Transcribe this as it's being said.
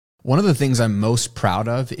One of the things I'm most proud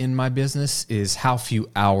of in my business is how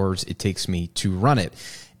few hours it takes me to run it.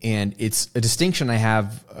 And it's a distinction I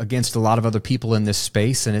have against a lot of other people in this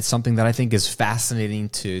space, and it's something that I think is fascinating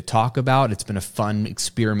to talk about. It's been a fun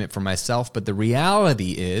experiment for myself, but the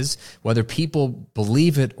reality is, whether people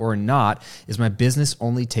believe it or not, is my business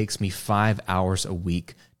only takes me 5 hours a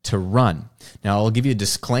week to run. Now, I'll give you a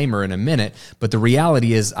disclaimer in a minute, but the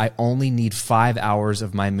reality is I only need 5 hours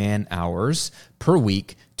of my man hours per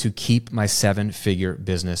week to keep my 7-figure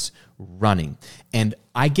business running. And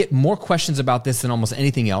I get more questions about this than almost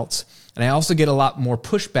anything else. And I also get a lot more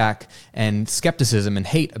pushback and skepticism and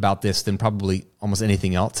hate about this than probably almost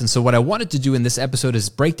anything else. And so what I wanted to do in this episode is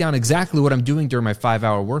break down exactly what I'm doing during my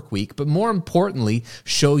 5-hour work week, but more importantly,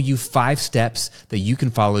 show you 5 steps that you can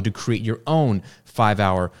follow to create your own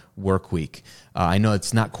 5-hour work week. I know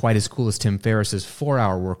it's not quite as cool as Tim Ferriss's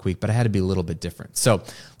 4-hour work week, but I had to be a little bit different. So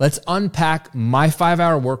let's unpack my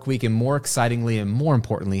 5-hour work week, and more excitingly and more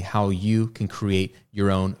importantly, how you can create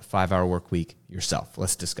your own 5-hour work week yourself.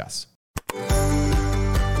 Let's discuss.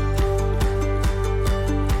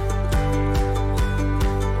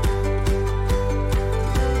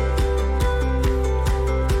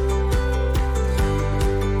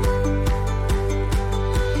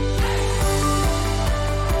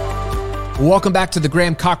 Welcome back to the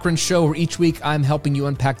Graham Cochran Show, where each week I'm helping you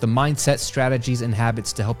unpack the mindset, strategies, and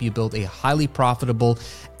habits to help you build a highly profitable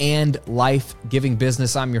and life-giving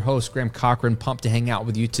business. I'm your host, Graham Cochran, pumped to hang out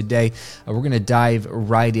with you today. We're going to dive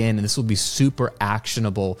right in, and this will be super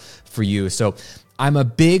actionable for you. So I'm a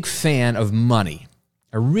big fan of money.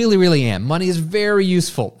 I really, really am. Money is very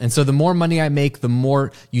useful. And so the more money I make, the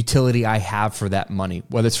more utility I have for that money,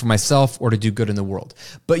 whether it's for myself or to do good in the world.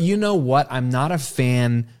 But you know what? I'm not a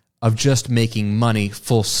fan of just making money,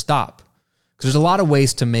 full stop. Because there's a lot of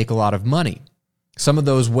ways to make a lot of money. Some of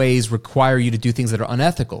those ways require you to do things that are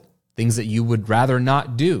unethical, things that you would rather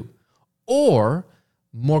not do. Or,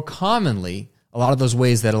 more commonly, a lot of those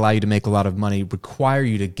ways that allow you to make a lot of money require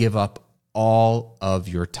you to give up all of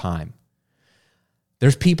your time.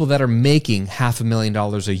 There's people that are making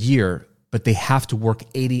 $500,000 a year, but they have to work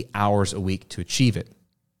 80 hours a week to achieve it.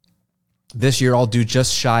 This year, I'll do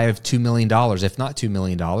just shy of $2 million, if not $2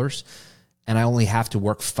 million, and I only have to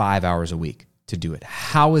work 5 hours a week to do it.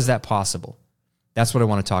 How is that possible? That's what I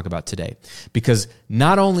want to talk about today. Because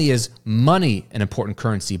not only is money an important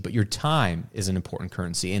currency, but your time is an important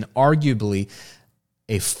currency, and arguably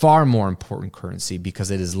a far more important currency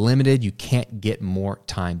because it is limited. You can't get more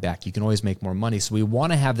time back. You can always make more money. So we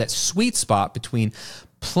want to have that sweet spot between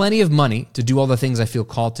plenty of money to do all the things I feel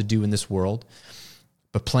called to do in this world,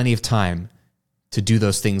 but plenty of time to do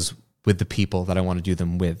those things with the people that I want to do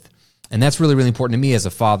them with. And that's really, really important to me as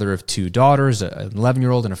a father of 2 daughters, an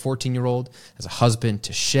 11-year-old and a 14-year-old, as a husband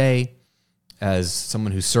to Shay, as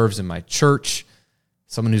someone who serves in my church,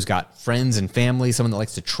 someone who's got friends and family, someone that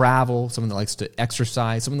likes to travel, someone that likes to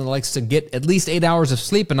exercise, someone that likes to get at least 8 hours of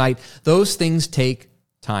sleep a night. Those things take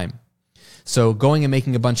time. So going and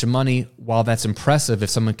making a bunch of money, while that's impressive, if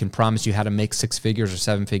someone can promise you how to make 6 figures or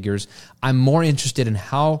 7 figures, I'm more interested in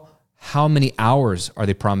how many hours are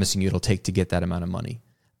they promising you it'll take to get that amount of money.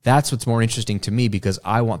 That's what's more interesting to me, because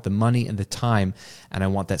I want the money and the time, and I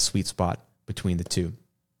want that sweet spot between the two.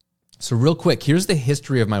 So real quick, here's the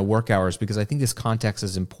history of my work hours, because I think this context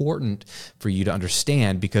is important for you to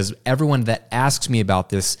understand, because everyone that asks me about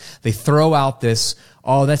this, they throw out this,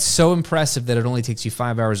 oh, that's so impressive that it only takes you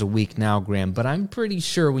 5 hours a week now, Graham. But I'm pretty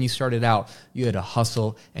sure when you started out, you had to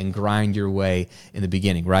hustle and grind your way in the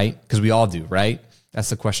beginning, right? Because we all do, right? That's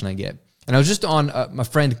the question I get. And I was just on my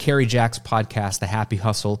friend Kerry Jack's podcast, the Happy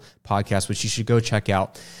Hustle podcast, which you should go check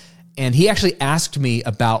out. And he actually asked me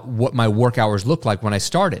about what my work hours looked like when I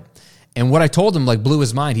started. And what I told him blew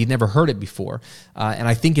his mind. He'd never heard it before. And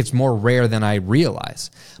I think it's more rare than I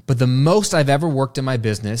realize. But the most I've ever worked in my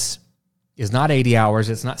business is not 80 hours.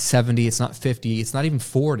 It's not 70. It's not 50. It's not even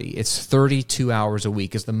 40. It's 32 hours a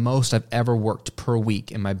week is the most I've ever worked per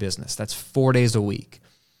week in my business. That's 4 days a week,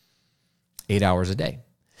 8 hours a day.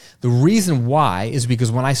 The reason why is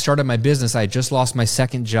because when I started my business, I had just lost my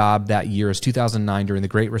second job that year. It was 2009 during the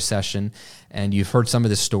Great Recession. And you've heard some of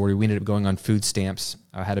this story. We ended up going on food stamps.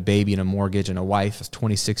 I had a baby and a mortgage and a wife. I was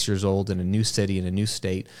 26 years old in a new city, in a new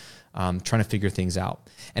state, trying to figure things out.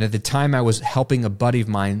 And at the time, I was helping a buddy of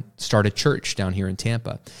mine start a church down here in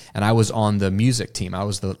Tampa. And I was on the music team. I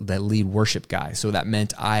was the lead worship guy. So that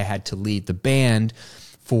meant I had to lead the band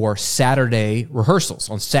for Saturday rehearsals.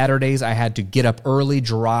 On Saturdays, I had to get up early,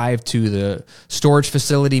 drive to the storage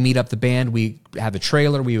facility, meet up the band. We have a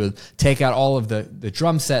trailer. We would take out all of the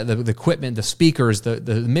drum set, the equipment, the speakers, the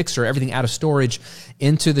mixer, everything out of storage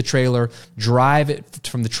into the trailer, drive it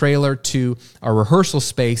from the trailer to our rehearsal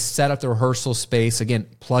space, set up the rehearsal space, again,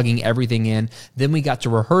 plugging everything in. Then we got to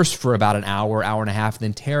rehearse for about an hour and a half,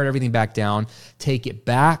 then tear everything back down, take it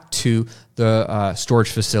back to the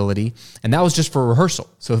storage facility. And that was just for rehearsal.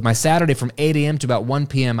 So my Saturday from 8 a.m. to about 1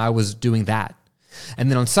 p.m., I was doing that. And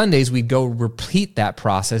then on Sundays, we'd go repeat that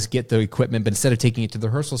process, get the equipment, but instead of taking it to the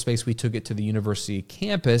rehearsal space, we took it to the university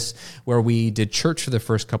campus where we did church for the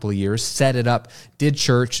first couple of years, set it up, did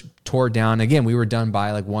church, tore it down. Again, we were done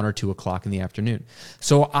by like 1 or 2 o'clock in the afternoon.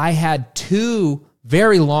 So I had 2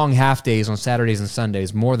 very long half days on Saturdays and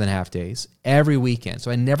Sundays, more than half days, every weekend.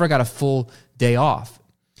 So I never got a full day off.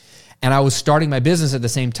 And I was starting my business at the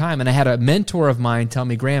same time. And I had a mentor of mine tell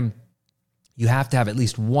me, Graham, you have to have at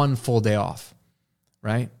least 1 full day off,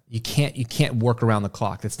 right? You can't work around the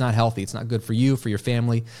clock. That's not healthy. It's not good for you, for your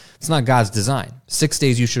family. It's not God's design. 6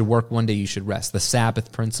 days you should work, 1 day you should rest. The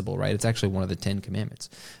Sabbath principle, right? It's actually one of the 10 commandments.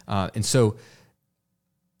 And so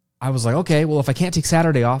I was like, okay, well, if I can't take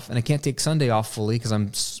Saturday off and I can't take Sunday off fully because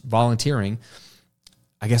I'm volunteering,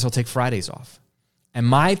 I guess I'll take Fridays off. And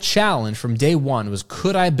my challenge from day one was,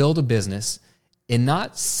 could I build a business in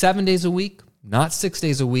not 7 days a week, not 6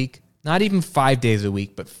 days a week, not even 5 days a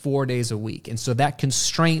week, but 4 days a week? And so that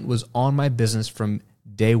constraint was on my business from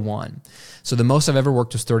day one. So the most I've ever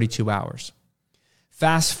worked was 32 hours.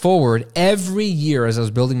 Fast forward, every year as I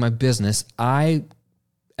was building my business, I,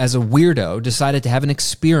 as a weirdo, decided to have an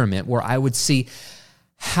experiment where I would see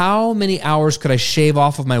how many hours could I shave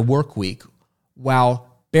off of my work week while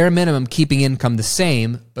bare minimum keeping income the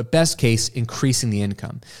same, but best case, increasing the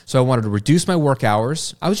income. So I wanted to reduce my work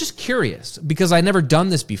hours. I was just curious because I'd never done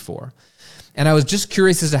this before. And I was just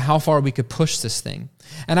curious as to how far we could push this thing.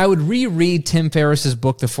 And I would reread Tim Ferriss's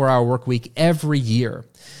book, The 4-Hour Workweek, every year.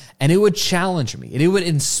 And it would challenge me. And it would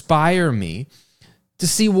inspire me to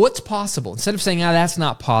see what's possible. Instead of saying, that's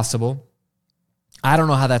not possible, I don't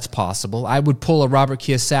know how that's possible, I would pull a Robert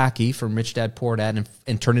Kiyosaki from Rich Dad, Poor Dad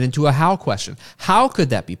and turn it into a how question. How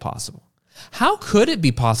could that be possible? How could it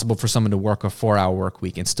be possible for someone to work a 4-hour work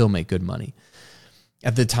week and still make good money?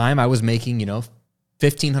 At the time, I was making,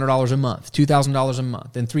 $1,500 a month, $2,000 a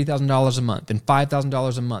month, and $3,000 a month, and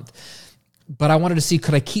 $5,000 a month. But I wanted to see,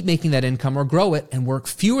 could I keep making that income or grow it and work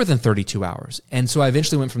fewer than 32 hours? And so I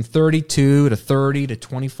eventually went from 32 to 30 to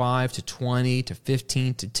 25 to 20 to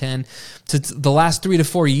 15 to 10. To the last 3 to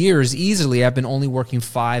 4 years, easily, I've been only working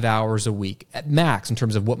 5 hours a week at max in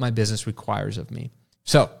terms of what my business requires of me.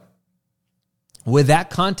 So with that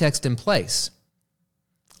context in place,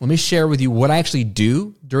 let me share with you what I actually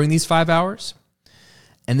do during these 5 hours.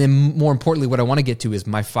 And then more importantly, what I want to get to is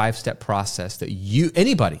my 5-step process that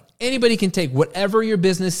anybody can take, whatever your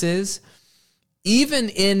business is. Even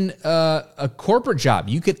in a corporate job,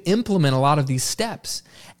 you could implement a lot of these steps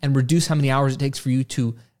and reduce how many hours it takes for you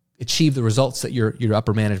to achieve the results that your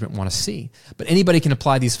upper management want to see. But anybody can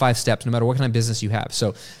apply these 5 steps no matter what kind of business you have.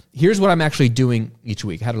 So here's what I'm actually doing each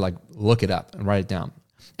week. I had to look it up and write it down.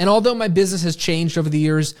 And although my business has changed over the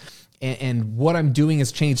years and what I'm doing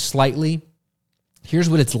has changed slightly, here's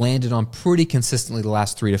what it's landed on pretty consistently the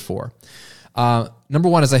last 3 to 4. Number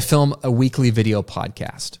one is I film a weekly video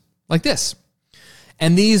podcast like this.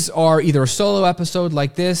 And these are either a solo episode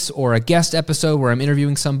like this or a guest episode where I'm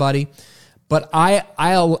interviewing somebody. But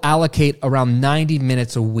I'll allocate around 90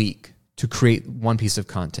 minutes a week to create one piece of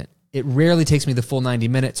content. It rarely takes me the full 90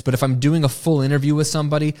 minutes, but if I'm doing a full interview with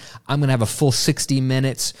somebody, I'm going to have a full 60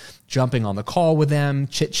 minutes jumping on the call with them,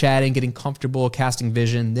 chit-chatting, getting comfortable, casting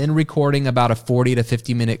vision, then recording about a 40 to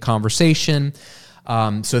 50-minute conversation.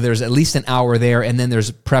 So there's at least an hour there, and then there's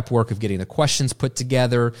prep work of getting the questions put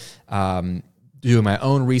together, doing my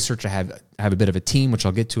own research. I have a bit of a team, which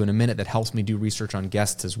I'll get to in a minute, that helps me do research on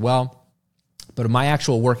guests as well. But my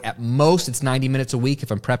actual work, at most, it's 90 minutes a week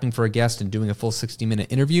if I'm prepping for a guest and doing a full 60-minute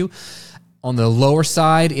interview. On the lower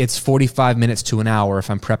side, it's 45 minutes to an hour if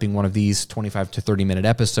I'm prepping one of these 25 to 30-minute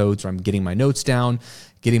episodes, or I'm getting my notes down,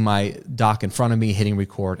 getting my doc in front of me, hitting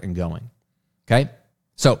record, and going. Okay?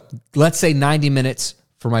 So let's say 90 minutes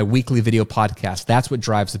for my weekly video podcast. That's what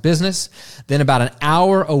drives the business. Then about an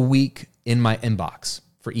hour a week in my inbox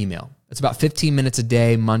for email. It's about 15 minutes a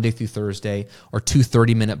day, Monday through Thursday, or 2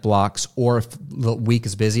 30-minute blocks. Or if the week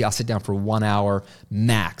is busy, I'll sit down for 1 hour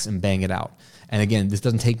max and bang it out. And again, this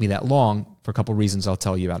doesn't take me that long for a couple reasons I'll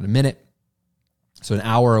tell you about in a minute. So an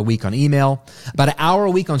hour a week on email, about an hour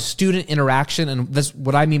a week on student interaction. And that's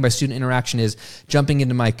what I mean by student interaction is jumping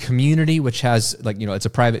into my community, which has it's a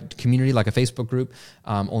private community, like a Facebook group.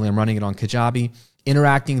 Only I'm running it on Kajabi,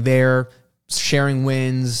 interacting there, sharing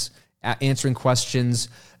wins, answering questions,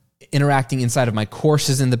 interacting inside of my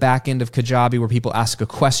courses in the back end of Kajabi where people ask a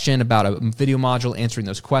question about a video module, answering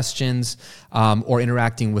those questions, or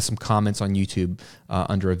interacting with some comments on YouTube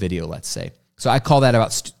under a video, let's say. So I call that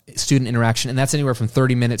about student interaction, and that's anywhere from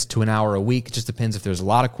 30 minutes to an hour a week. It just depends if there's a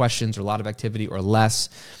lot of questions or a lot of activity or less.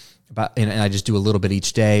 And I just do a little bit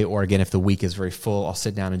each day, or again, if the week is very full, I'll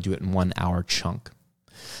sit down and do it in 1 hour chunk.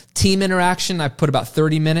 Team interaction, I put about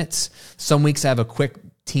 30 minutes. Some weeks I have a quick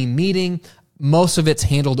team meeting. Most of it's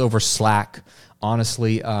handled over Slack,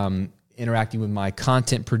 honestly, interacting with my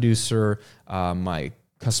content producer, my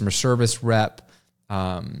customer service rep,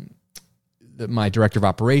 my director of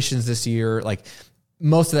operations this year. Like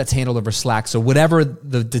most of that's handled over Slack. So whatever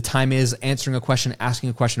the time is, answering a question, asking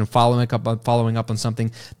a question, and following up on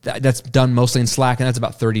something, that's done mostly in Slack, and that's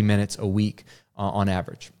about 30 minutes a week on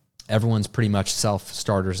average. Everyone's pretty much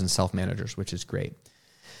self-starters and self-managers, which is great.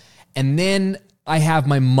 And then I have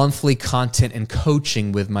my monthly content and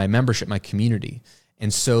coaching with my membership, my community.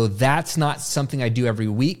 And so that's not something I do every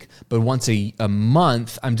week, but once a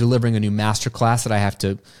month, I'm delivering a new masterclass that I have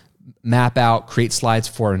to map out, create slides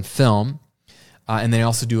for, and film. And then I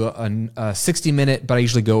also do a 60-minute, but I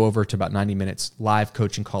usually go over to about 90 minutes live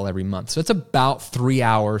coaching call every month. So it's about 3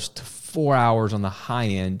 hours to 4 hours on the high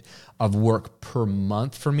end of work per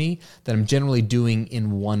month for me that I'm generally doing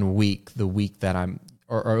in 1 week, the week that I'm,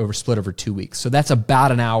 or over split over 2 weeks. So that's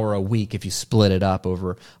about an hour a week if you split it up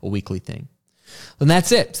over a weekly thing. And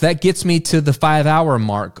that's it. So that gets me to the 5 hour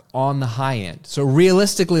mark on the high end. So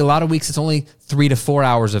realistically, a lot of weeks, it's only 3 to 4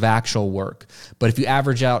 hours of actual work. But if you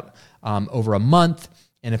average out over a month,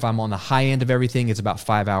 and if I'm on the high end of everything, it's about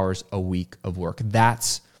 5 hours a week of work.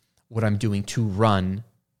 That's what I'm doing to run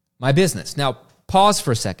my business. Now, pause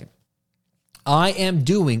for a second. I am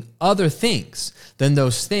doing other things than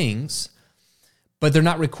those things, but they're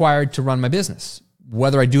not required to run my business.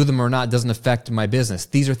 Whether I do them or not doesn't affect my business.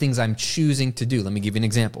 These are things I'm choosing to do. Let me give you an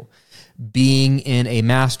example. Being in a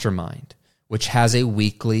mastermind, which has a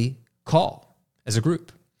weekly call as a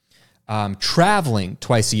group. Traveling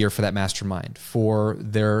twice a year for that mastermind for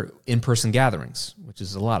their in-person gatherings, which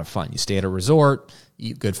is a lot of fun. You stay at a resort,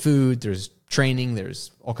 eat good food, there's training,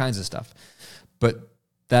 there's all kinds of stuff. But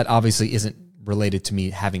that obviously isn't related to me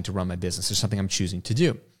having to run my business. It's something I'm choosing to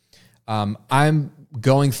do. I'm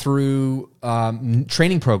going through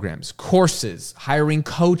training programs, courses, hiring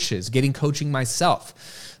coaches, getting coaching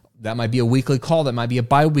myself. That might be a weekly call. That might be a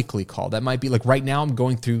bi-weekly call. That might be like right now I'm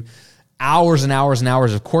going through hours and hours and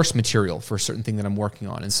hours of course material for a certain thing that I'm working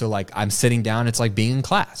on. And so like I'm sitting down, it's like being in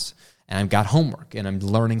class and I've got homework and I'm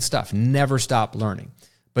learning stuff. Never stop learning.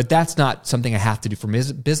 But that's not something I have to do for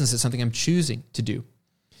business. It's something I'm choosing to do.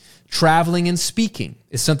 Traveling and speaking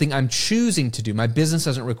is something I'm choosing to do. My business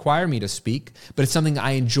doesn't require me to speak, but it's something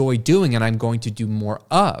I enjoy doing and I'm going to do more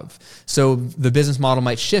of. So the business model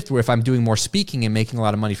might shift where if I'm doing more speaking and making a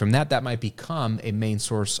lot of money from that, that might become a main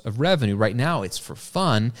source of revenue. Right now, it's for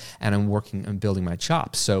fun and I'm working on building my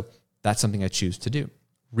chops. So that's something I choose to do.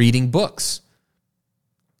 Reading books.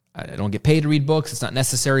 I don't get paid to read books. It's not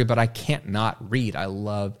necessary, but I can't not read. I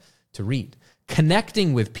love to read.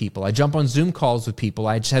 Connecting with people. I jump on Zoom calls with people.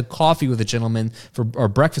 I just had coffee with a gentleman or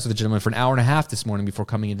breakfast with a gentleman for an hour and a half this morning before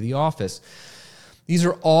coming into the office. These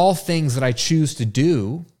are all things that I choose to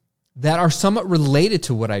do that are somewhat related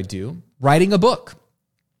to what I do. Writing a book.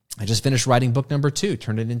 I just finished writing book number 2,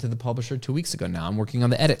 turned it into the publisher 2 weeks ago. Now I'm working on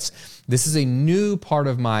the edits. This is a new part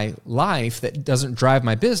of my life that doesn't drive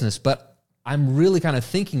my business, but I'm really kind of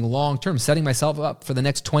thinking long-term, setting myself up for the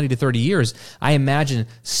next 20 to 30 years. I imagine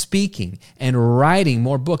speaking and writing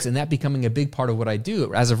more books and that becoming a big part of what I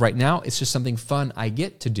do. As of right now, it's just something fun I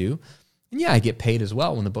get to do. And yeah, I get paid as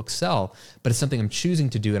well when the books sell, but it's something I'm choosing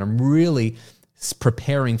to do and I'm really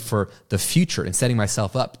preparing for the future and setting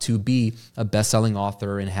myself up to be a best-selling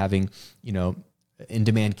author and having,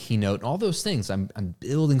 in-demand keynote and all those things. I'm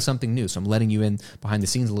building something new, so I'm letting you in behind the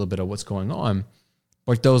scenes a little bit of what's going on.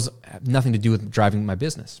 But those have nothing to do with driving my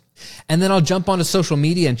business. And then I'll jump onto social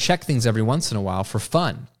media and check things every once in a while for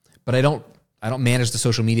fun. But I don't manage the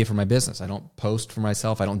social media for my business. I don't post for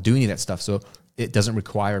myself. I don't do any of that stuff. So it doesn't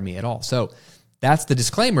require me at all. So that's the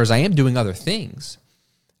disclaimers. I am doing other things,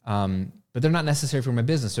 but they're not necessary for my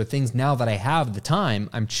business. So things now that I have the time,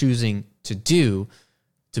 I'm choosing to do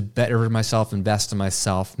to better myself, invest in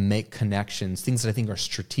myself, make connections, things that I think are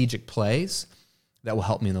strategic plays that will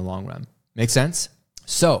help me in the long run. Make sense?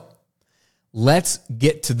 So let's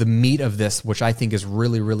get to the meat of this, which I think is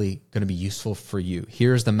really, really going to be useful for you.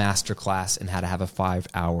 Here's the masterclass in how to have a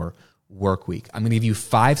 5-hour work week. I'm going to give you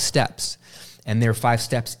 5 steps, and they're 5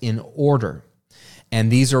 steps in order.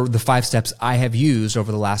 And these are the 5 steps I have used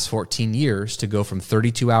over the last 14 years to go from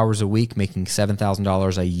 32 hours a week, making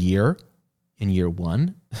 $7,000 a year in year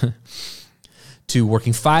 1, to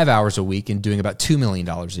working 5 hours a week and doing about $2 million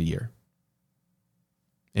a year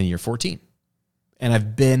in year 14. And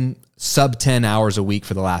I've been sub 10 hours a week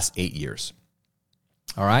for the last 8 years.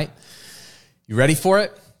 All right. You ready for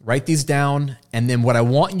it? Write these down. And then what I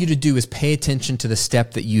want you to do is pay attention to the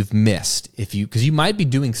step that you've missed. Because you might be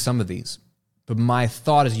doing some of these, but my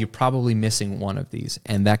thought is you're probably missing one of these,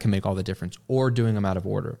 and that can make all the difference, or doing them out of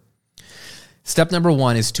order. Step number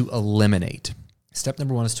 1 is to eliminate. Step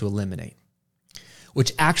number 1 is to eliminate,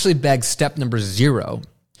 which actually begs step number 0,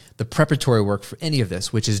 the preparatory work for any of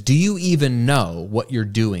this, which is, do you even know what you're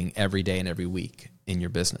doing every day and every week in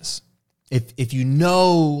your business? If you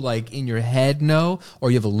know, like in your head know,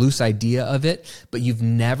 or you have a loose idea of it, but you've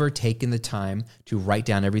never taken the time to write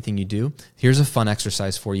down everything you do, here's a fun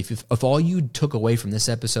exercise for you. If all you took away from this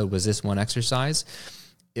episode was this one exercise,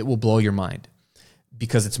 it will blow your mind,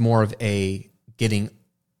 because it's more of a getting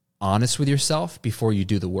honest with yourself before you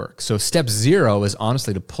do the work. So step 0 is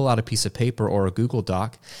honestly to pull out a piece of paper or a Google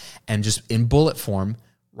Doc and just in bullet form,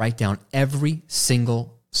 write down every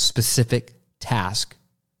single specific task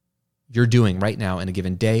you're doing right now in a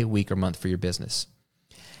given day, week, or month for your business.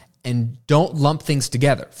 And don't lump things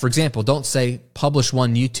together. For example, don't say publish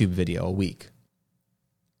 1 YouTube video a week.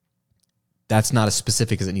 That's not as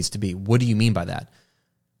specific as it needs to be. What do you mean by that?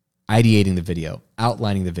 Ideating the video,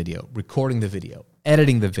 outlining the video, recording the video,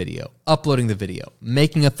 editing the video, uploading the video,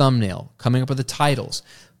 making a thumbnail, coming up with the titles,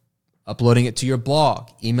 uploading it to your blog,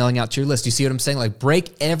 emailing out to your list. You see what I'm saying? Like,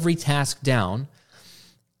 break every task down,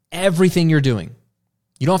 everything you're doing.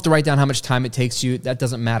 You don't have to write down how much time it takes you. That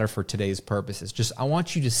doesn't matter for today's purposes. Just, I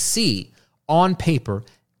want you to see on paper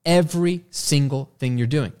every single thing you're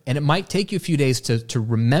doing. And it might take you a few days to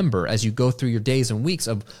remember as you go through your days and weeks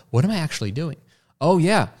of, what am I actually doing? Oh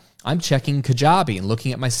yeah, I'm checking Kajabi and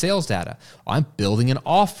looking at my sales data. I'm building an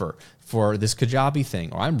offer for this Kajabi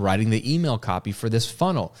thing, or I'm writing the email copy for this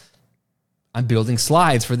funnel. I'm building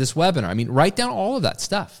slides for this webinar. I mean, write down all of that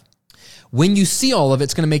stuff. When you see all of it,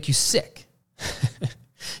 it's going to make you sick.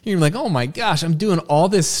 You're like, oh my gosh, I'm doing all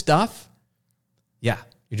this stuff. Yeah,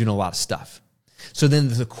 you're doing a lot of stuff. So then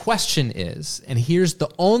the question is, and here's the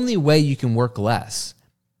only way you can work less,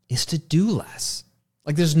 is to do less.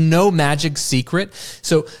 Like, there's no magic secret.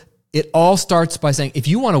 So it all starts by saying, if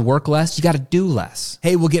you want to work less, you got to do less.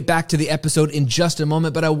 Hey, we'll get back to the episode in just a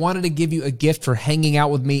moment, but I wanted to give you a gift for hanging out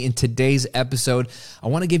with me in today's episode. I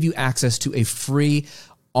want to give you access to a free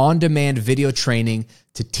on-demand video training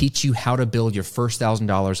to teach you how to build your first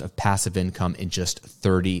 $1,000 of passive income in just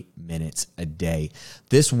 30 minutes a day.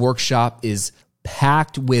 This workshop is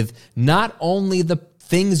packed with not only the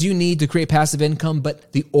things you need to create passive income,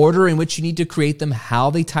 but the order in which you need to create them, how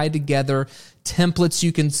they tie together, templates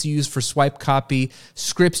you can use for swipe copy,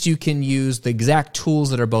 scripts you can use, the exact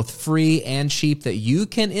tools that are both free and cheap that you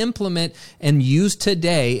can implement and use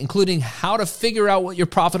today, including how to figure out what your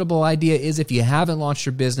profitable idea is if you haven't launched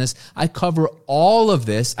your business. I cover all of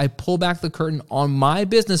this. I pull back the curtain on my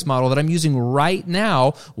business model that I'm using right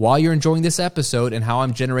now while you're enjoying this episode, and how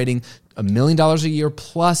I'm generating $1 million a year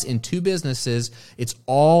plus in 2 businesses. It's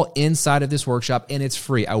all inside of this workshop, and it's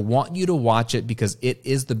free. I want you to watch it because it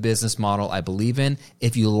is the business model I believe in.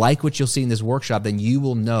 If you like what you'll see in this workshop, then you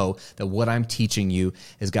will know that what I'm teaching you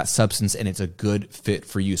has got substance and it's a good fit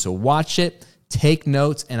for you. So watch it, take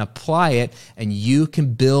notes, and apply it, and you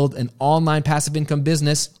can build an online passive income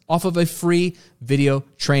business off of a free video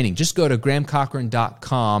training. Just go to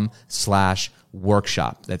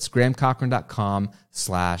grahamcochran.com/workshop. That's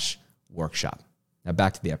grahamcochran.com/workshop. Now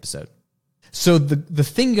back to the episode. So the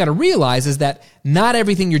thing you got to realize is that not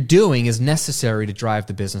everything you're doing is necessary to drive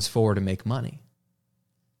the business forward and make money.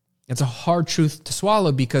 It's a hard truth to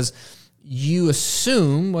swallow, because you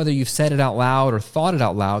assume, whether you've said it out loud or thought it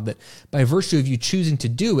out loud, that by virtue of you choosing to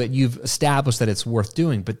do it, you've established that it's worth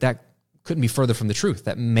doing. But that couldn't be further from the truth.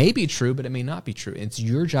 That may be true, but it may not be true. It's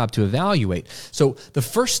your job to evaluate. So the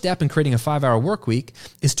first step in creating a 5-hour work week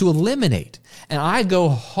is to eliminate. And I go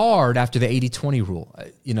hard after the 80-20 rule.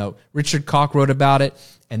 Richard Koch wrote about it,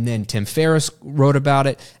 and then Tim Ferriss wrote about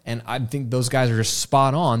it. And I think those guys are just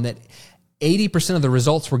spot on, that 80% of the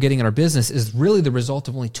results we're getting in our business is really the result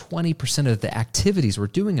of only 20% of the activities we're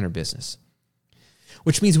doing in our business,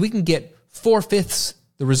 which means we can get 4/5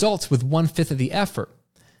 the results with 1/5 of the effort.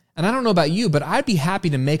 And I don't know about you, but I'd be happy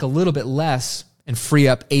to make a little bit less and free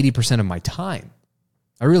up 80% of my time.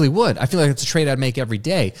 I really would. I feel like it's a trade I'd make every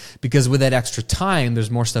day because with that extra time,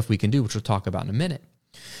 there's more stuff we can do, which we'll talk about in a minute.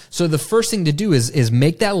 So the first thing to do is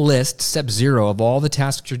make that list, step 0 of all the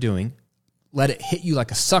tasks you're doing. Let it hit you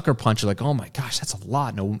like a sucker punch. You're like, oh my gosh, that's a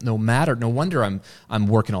lot. No wonder I'm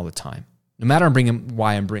working all the time. No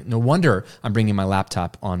wonder I'm bringing my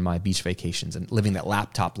laptop on my beach vacations and living that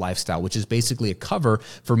laptop lifestyle, which is basically a cover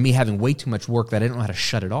for me having way too much work that I don't know how to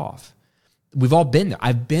shut it off. We've all been there.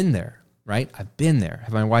 I've been there. Right? I've been there.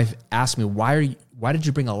 My wife asked me, why did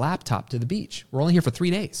you bring a laptop to the beach? We're only here for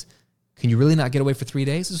 3 days. Can you really not get away for 3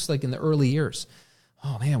 days? This is like in the early years.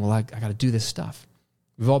 Oh man, well, I got to do this stuff.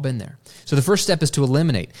 We've all been there. So the first step is to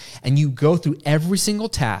eliminate. And you go through every single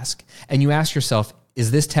task and you ask yourself,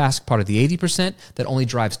 is this task part of the 80% that only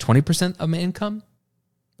drives 20% of my income?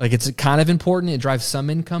 Like it's kind of important. It drives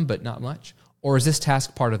some income, but not much. Or is this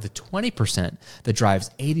task part of the 20% that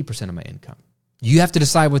drives 80% of my income? You have to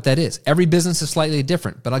decide what that is. Every business is slightly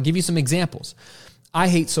different, but I'll give you some examples. I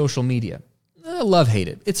hate social media. I hate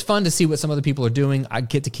it. It's fun to see what some other people are doing. I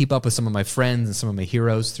get to keep up with some of my friends and some of my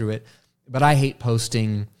heroes through it, but I hate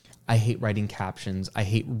posting. I hate writing captions. I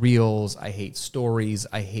hate reels. I hate stories.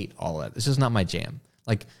 I hate all that. This is not my jam.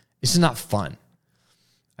 Like, this is not fun.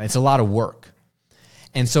 It's a lot of work.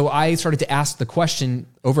 And so I started to ask the question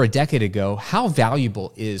over a decade ago, how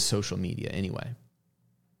valuable is social media anyway?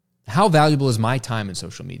 How valuable is my time in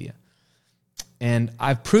social media? And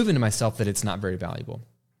I've proven to myself that it's not very valuable.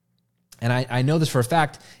 And I know this for a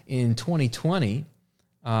fact. In 2020,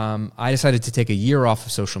 I decided to take a year off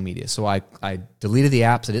of social media. So I deleted the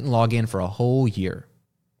apps. I didn't log in for a whole year.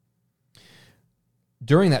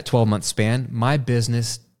 During that 12-month span, my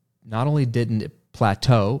business not only didn't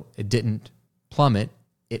plateau, it didn't plummet,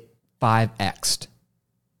 it 5x'd.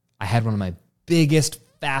 I had one of my biggest,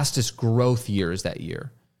 fastest growth years that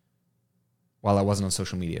year while I wasn't on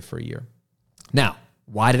social media for a year. Now,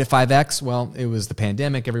 why did it 5x? Well, it was the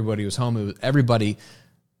pandemic. Everybody was home. Everybody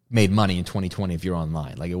made money in 2020 if you're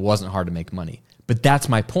online. Like, it wasn't hard to make money. But that's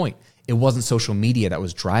my point. It wasn't social media that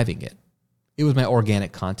was driving it. It was my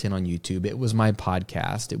organic content on YouTube. It was my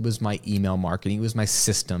podcast. It was my email marketing. It was my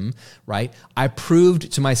system, right? I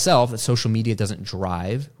proved to myself that social media doesn't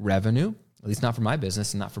drive revenue, at least not for my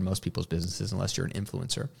business and not for most people's businesses unless you're an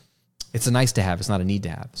influencer. It's a nice to have. It's not a need to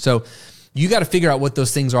have. So you got to figure out what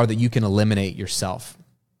those things are that you can eliminate yourself.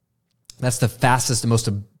 That's the fastest, the most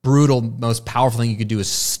brutal, most powerful thing you could do is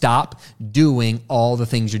stop doing all the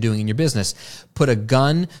things you're doing in your business. Put a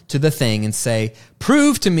gun to the thing and say,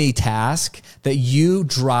 prove to me, task, that you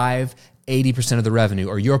drive 80% of the revenue,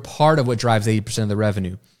 or you're part of what drives 80% of the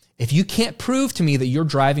revenue. If you can't prove to me that you're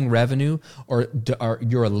driving revenue or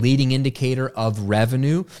you're a leading indicator of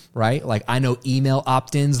revenue, right? Like, I know email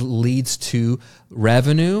opt-ins leads to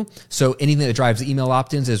revenue. So anything that drives email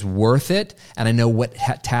opt-ins is worth it. And I know what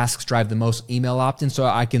tasks drive the most email opt-ins. So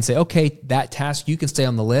I can say, okay, that task, you can stay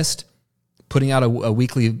on the list. Putting out a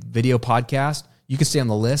weekly video podcast, you can stay on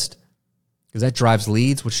the list because that drives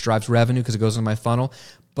leads, which drives revenue because it goes into my funnel.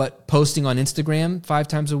 But posting on Instagram 5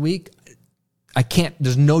 times a week, I can't,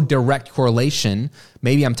 there's no direct correlation.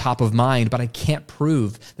 Maybe I'm top of mind, but I can't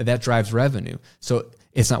prove that that drives revenue. So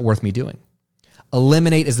it's not worth me doing.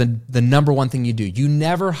 Eliminate is the number one thing you do. You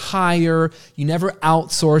never hire, you never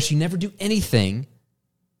outsource, you never do anything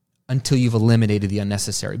until you've eliminated the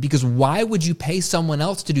unnecessary. Because why would you pay someone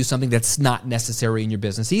else to do something that's not necessary in your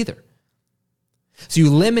business either? So you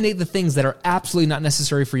eliminate the things that are absolutely not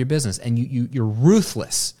necessary for your business, and you're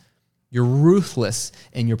ruthless. You're ruthless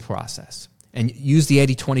in your process. And use the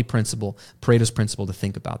 80-20 principle, Pareto's principle, to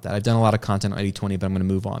think about that. I've done a lot of content on 80-20, but I'm going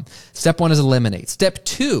to move on. Step 1 is eliminate. Step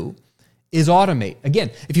 2 is automate.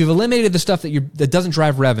 Again, if you've eliminated the stuff that doesn't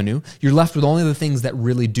drive revenue, you're left with only the things that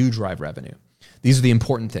really do drive revenue. These are the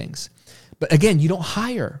important things. But again, you don't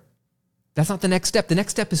hire. That's not the next step. The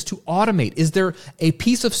next step is to automate. Is there a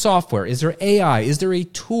piece of software? Is there AI? Is there a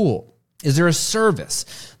tool? Is there a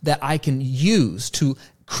service that I can use to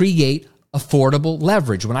create affordable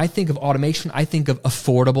leverage? When I think of automation, I think of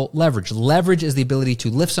affordable leverage. Leverage is the ability to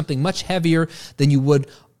lift something much heavier than you would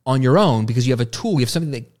on your own because you have a tool, you have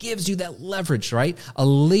something that gives you that leverage, right? A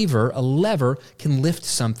lever can lift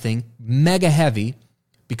something mega heavy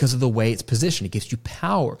because of the way it's positioned. It gives you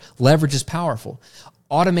power. Leverage is powerful.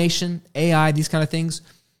 Automation, AI, these kind of things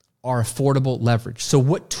are affordable leverage. So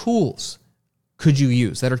what tools could you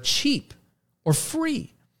use that are cheap or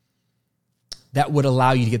free that would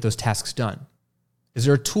allow you to get those tasks done? Is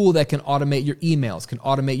there a tool that can automate your emails, can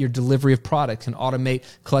automate your delivery of products, can automate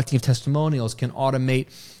collecting of testimonials, can automate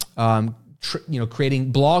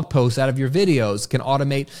creating blog posts out of your videos, can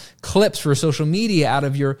automate clips for social media out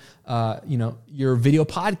of your video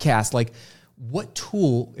podcast. Like, what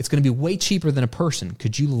tool, it's going to be way cheaper than a person,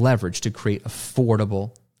 could you leverage to create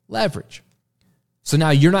affordable leverage? So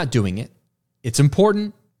now you're not doing it. It's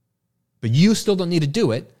important, but you still don't need to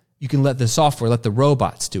do it. You can let the software, let the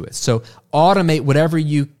robots do it. So automate whatever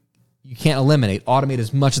you can't eliminate. Automate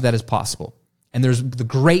as much of that as possible. And the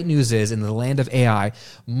great news is, in the land of AI,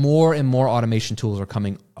 more and more automation tools are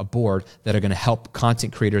coming aboard that are going to help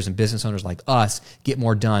content creators and business owners like us get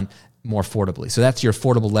more done more affordably. So that's your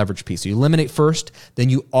affordable leverage piece. So you eliminate first, then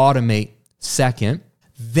you automate second.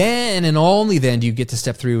 Then and only then do you get to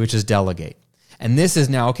step 3, which is delegate. And this is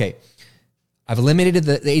now, okay, I've eliminated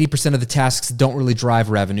the 80% of the tasks that don't really drive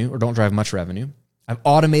revenue or don't drive much revenue. I've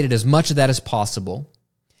automated as much of that as possible.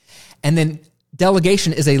 And then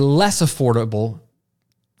delegation is a less affordable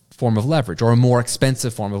form of leverage or a more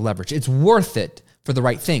expensive form of leverage. It's worth it for the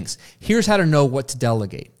right things. Here's how to know what to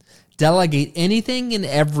delegate. Delegate anything and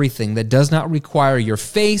everything that does not require your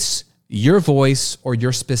face, your voice, or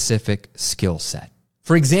your specific skill set.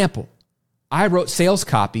 For example, I wrote sales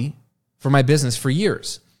copy for my business for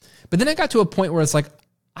years. But then I got to a point where it's like,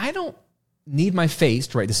 I don't need my face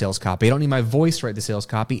to write the sales copy. I don't need my voice to write the sales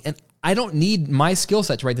copy. And I don't need my skill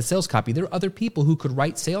set to write the sales copy. There are other people who could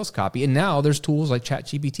write sales copy. And now there's tools like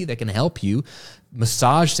ChatGPT that can help you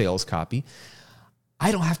massage sales copy.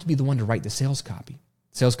 I don't have to be the one to write the sales copy.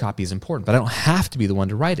 Sales copy is important, but I don't have to be the one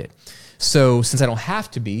to write it. So since I don't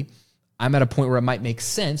have to be, I'm at a point where it might make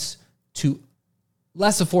sense to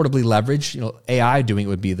less affordably leverage. AI doing it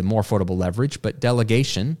would be the more affordable leverage, but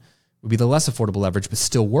delegation would be the less affordable leverage, but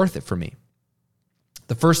still worth it for me.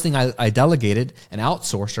 The first thing I delegated and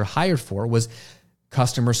outsourced or hired for was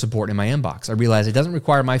customer support in my inbox. I realized it doesn't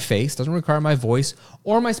require my face, doesn't require my voice,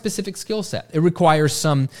 or my specific skill set. It requires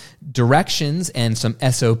some directions and some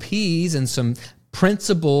SOPs and some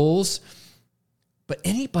principles, but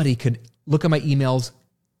anybody could look at my emails,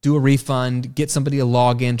 do a refund, get somebody to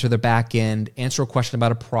log into the back end, answer a question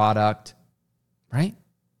about a product, right?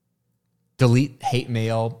 Delete hate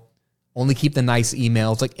mail, only keep the nice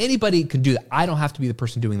emails. Like, anybody can do that. I don't have to be the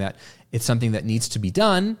person doing that. It's something that needs to be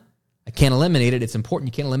done. I can't eliminate it. It's important.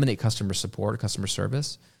 You can't eliminate customer support or customer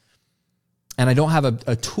service. And I don't have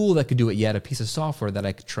a tool that could do it yet, a piece of software that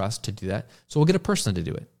I could trust to do that. So we'll get a person to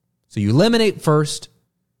do it. So you eliminate first,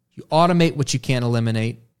 you automate what you can't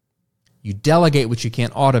eliminate, you delegate what you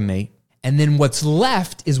can't automate, and then what's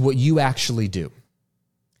left is what you actually do.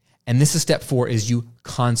 And this is step 4, is you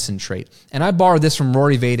concentrate. And I borrowed this from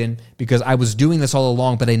Rory Vaden because I was doing this all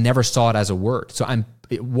along, but I never saw it as a word. So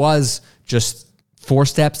it was just 4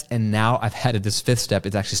 steps, and now I've added this 5th step.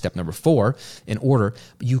 It's actually step number 4 in order.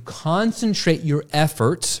 But you concentrate your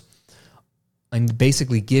efforts and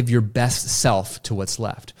basically give your best self to what's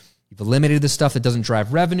left. You've eliminated the stuff that doesn't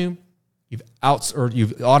drive revenue. You've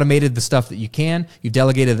automated the stuff that you can. You've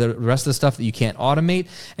delegated the rest of the stuff that you can't automate.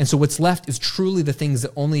 And so what's left is truly the things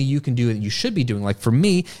that only you can do and you should be doing. Like for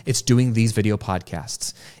me, it's doing these video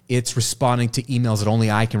podcasts. It's responding to emails that only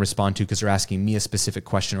I can respond to because they're asking me a specific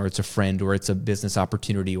question, or it's a friend, or it's a business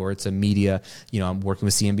opportunity, or it's a media, I'm working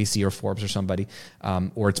with CNBC or Forbes or somebody,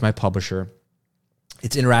 or it's my publisher.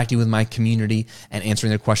 It's interacting with my community and answering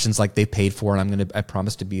their questions like they paid for, and I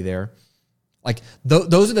promise to be there. Like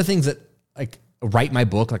those are the things that, like, write my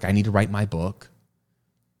book. Like, I need to write my book.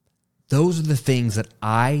 Those are the things that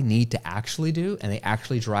I need to actually do, and they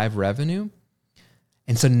actually drive revenue.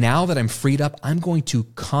 And so now that I'm freed up, I'm going to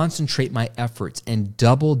concentrate my efforts and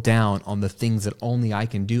double down on the things that only I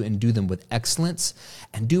can do, and do them with excellence,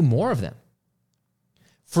 and do more of them.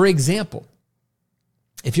 For example,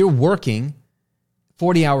 if you're working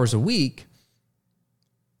 40 hours a week,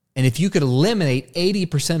 and if you could eliminate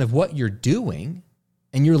 80% of what you're doing,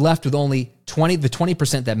 and you're left with only the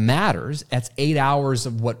 20% that matters, that's 8 hours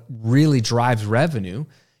of what really drives revenue,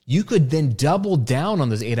 you could then double down on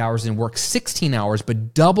those 8 hours and work 16 hours,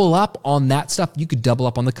 but double up on that stuff. You could double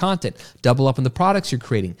up on the content, double up on the products you're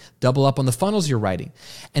creating, double up on the funnels you're writing.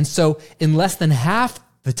 And so in less than half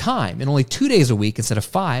the time, in only 2 days a week instead of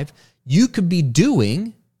 5, you could be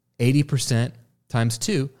doing 80% times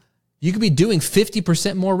 2. You could be doing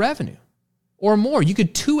 50% more revenue. Or more. You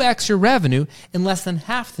could 2x your revenue in less than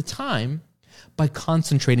half the time by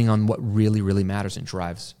concentrating on what really, really matters and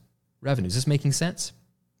drives revenue. Is this making sense?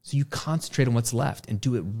 So you concentrate on what's left and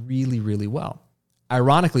do it really, really well.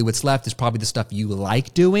 Ironically, what's left is probably the stuff you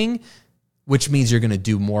like doing, which means you're going to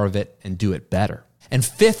do more of it and do it better. And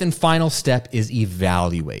 5th and final step is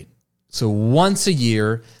evaluate. So once a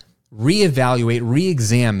year, reevaluate,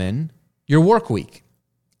 re-examine your work week.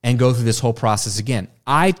 and go through this whole process again.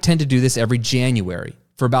 I tend to do this every January.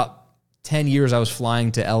 For about 10 years, I was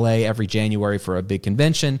flying to LA every January for a big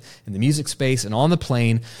convention in the music space. And on the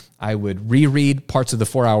plane, I would reread parts of the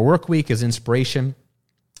 4-Hour Workweek as inspiration.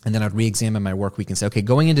 And then I'd re-examine my work week and say, okay,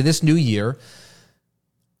 going into this new year,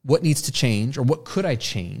 what needs to change, or what could I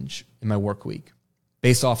change in my work week?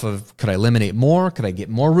 Based off of, could I eliminate more? Could I get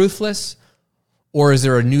more ruthless? Or is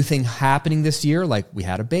there a new thing happening this year? Like we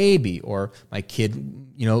had a baby, or my kid,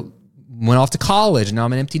 went off to college and now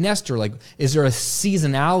I'm an empty nester. Like, is there a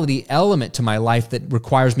seasonality element to my life that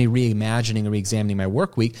requires me reimagining or re-examining my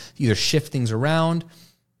work week to either shift things around,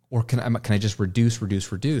 or can I just reduce?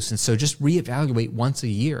 And so just reevaluate once a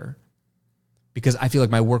year, because I feel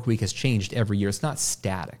like my work week has changed every year. It's not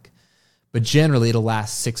static, but generally it'll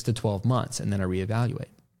last 6 to 12 months, and then I reevaluate.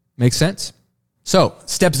 Make sense? So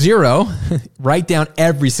step 0, write down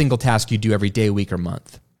every single task you do every day, week, or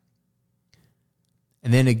month.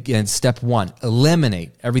 And then again, step 1,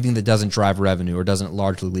 eliminate everything that doesn't drive revenue or doesn't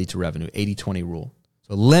largely lead to revenue, 80-20 rule.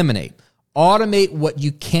 So eliminate. Automate what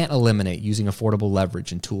you can't eliminate using affordable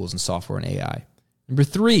leverage and tools and software and AI. Number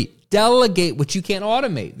 3, delegate what you can't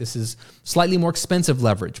automate. This is slightly more expensive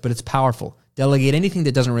leverage, but it's powerful. Delegate anything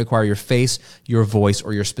that doesn't require your face, your voice,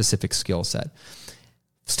 or your specific skill set.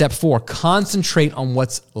 Step 4, concentrate on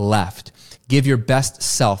what's left. Give your best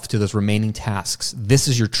self to those remaining tasks. This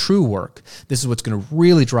is your true work. This is what's going to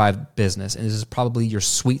really drive business. And this is probably your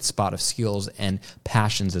sweet spot of skills and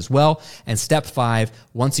passions as well. And step 5,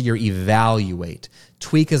 once a year, evaluate.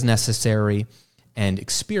 Tweak as necessary and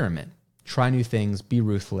experiment. Try new things, be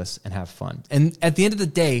ruthless, and have fun. And at the end of the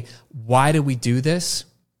day, why do we do this?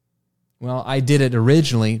 Well, I did it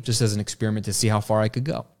originally just as an experiment to see how far I could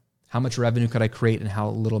go. How much revenue could I create in how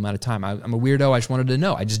little amount of time? I'm a weirdo. I just wanted to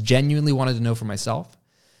know. I just genuinely wanted to know for myself.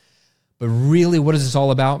 But really, what is this all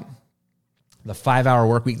about? The 5-hour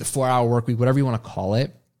work week, the 4-hour work week, whatever you want to call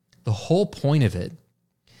it. The whole point of it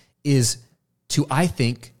is to, I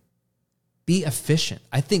think, be efficient.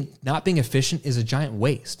 I think not being efficient is a giant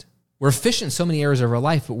waste. We're efficient in so many areas of our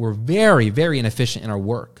life, but we're very, very inefficient in our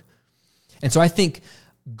work. And so I think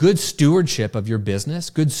good stewardship of your business,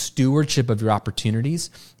 good stewardship of your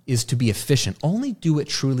opportunities is to be efficient. Only do what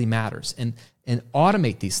truly matters and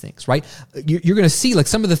automate these things, right? You're going to see like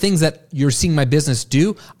some of the things that you're seeing my business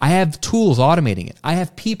do. I have tools automating it. I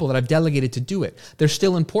have people that I've delegated to do it. They're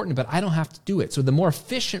still important, but I don't have to do it. So the more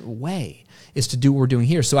efficient way is to do what we're doing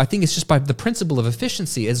here. So I think it's just by the principle of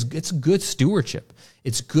efficiency. It's good stewardship.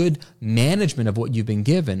 It's good management of what you've been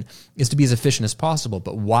given, is to be as efficient as possible.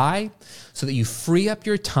 But why? So that you free up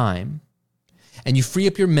your time and you free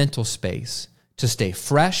up your mental space to stay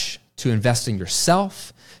fresh, to invest in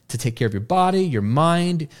yourself, to take care of your body, your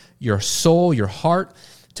mind, your soul, your heart,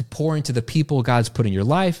 to pour into the people God's put in your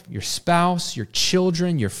life, your spouse, your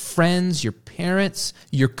children, your friends, your parents,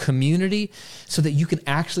 your community, so that you can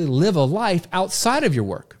actually live a life outside of your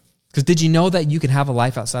work. Because did you know that you can have a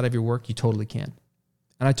life outside of your work? You totally can.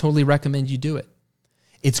 And I totally recommend you do it.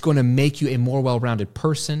 It's going to make you a more well-rounded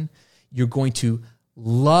person. You're going to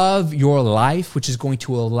love your life, which is going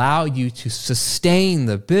to allow you to sustain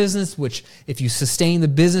the business, which if you sustain the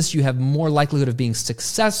business, you have more likelihood of being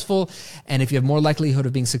successful. And if you have more likelihood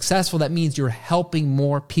of being successful, that means you're helping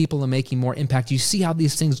more people and making more impact. You see how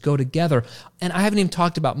these things go together. And I haven't even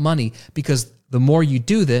talked about money, because the more you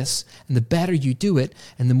do this and the better you do it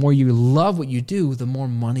and the more you love what you do, the more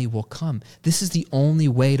money will come. This is the only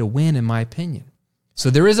way to win, in my opinion. So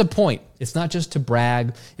there is a point. It's not just to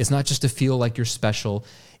brag. It's not just to feel like you're special.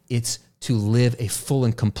 It's to live a full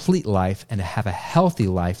and complete life and to have a healthy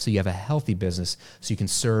life so you have a healthy business so you can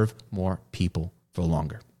serve more people for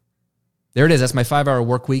longer. There it is. That's my 5-hour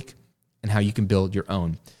work week and how you can build your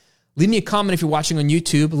own. Leave me a comment if you're watching on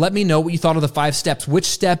YouTube. Let me know what you thought of the 5 steps. Which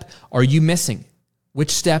step are you missing?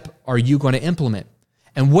 Which step are you going to implement?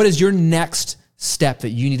 And what is your next step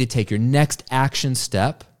that you need to take, your next action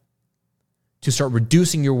step to start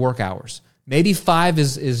reducing your work hours? Maybe 5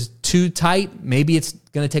 is too tight. Maybe it's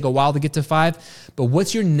going to take a while to get to 5. But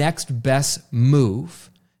what's your next best move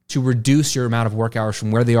to reduce your amount of work hours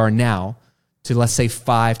from where they are now to, let's say,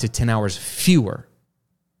 5 to 10 hours fewer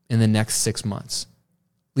in the next 6 months?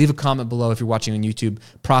 Leave a comment below if you're watching on YouTube.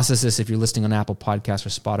 Process this if you're listening on Apple Podcasts or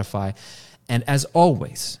Spotify. And as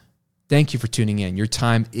always, thank you for tuning in. Your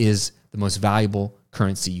time is the most valuable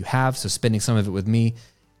currency you have, so spending some of it with me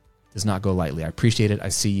does not go lightly. I appreciate it. I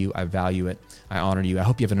see you. I value it. I honor you. I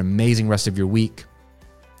hope you have an amazing rest of your week,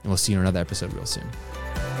 and we'll see you in another episode real soon.